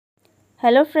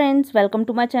Hello friends, welcome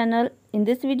to my channel. In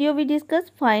this video we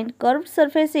discuss find curved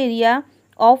surface area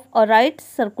of a right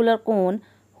circular cone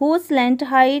whose slant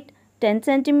height 10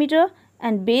 cm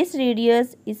and base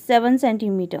radius is 7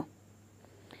 cm.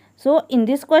 So in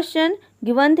this question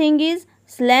given thing is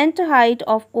slant height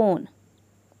of cone.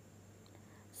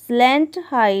 Slant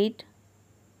height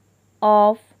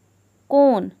of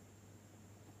cone.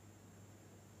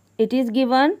 It is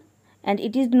given and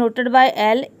it is denoted by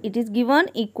L. It is given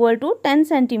equal to 10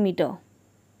 cm.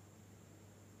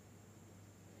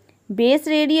 Base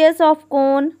radius of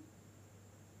cone.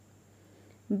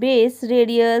 Base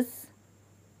radius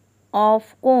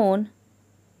of cone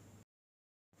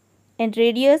and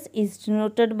radius is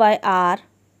denoted by R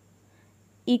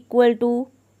equal to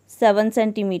 7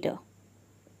 cm.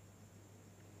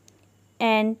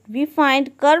 And we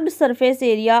find curved surface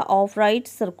area of right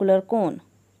circular cone.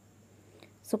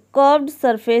 So curved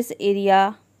surface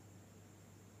area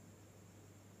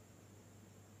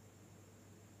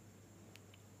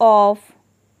of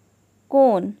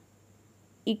cone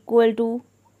equal to,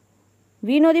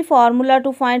 we know the formula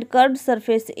to find curved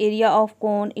surface area of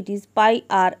cone, it is pi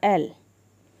RL.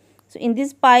 So in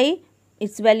this pi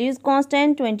its value is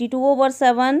constant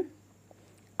 22/7.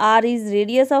 R is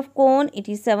radius of cone, it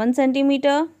is 7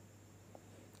 cm.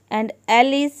 And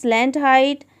L is slant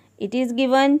height, it is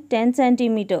given 10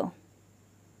 cm.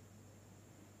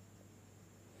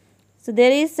 So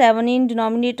there is 7 in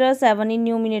denominator, 7 in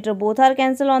numerator. Both are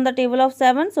cancelled on the table of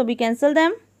 7. So we cancel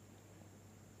them.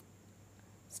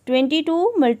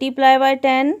 22 multiplied by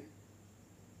 10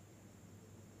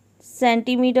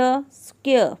 centimeter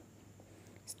square.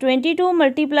 22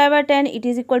 multiplied by 10, it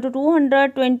is equal to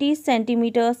 220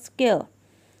 centimeter square.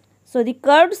 So the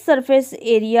curved surface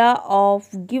area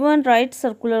of given right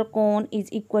circular cone is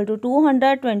equal to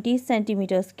 220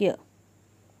 centimeter square.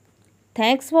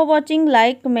 Thanks for watching.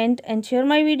 Like, comment and share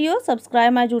my video.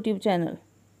 Subscribe my YouTube channel.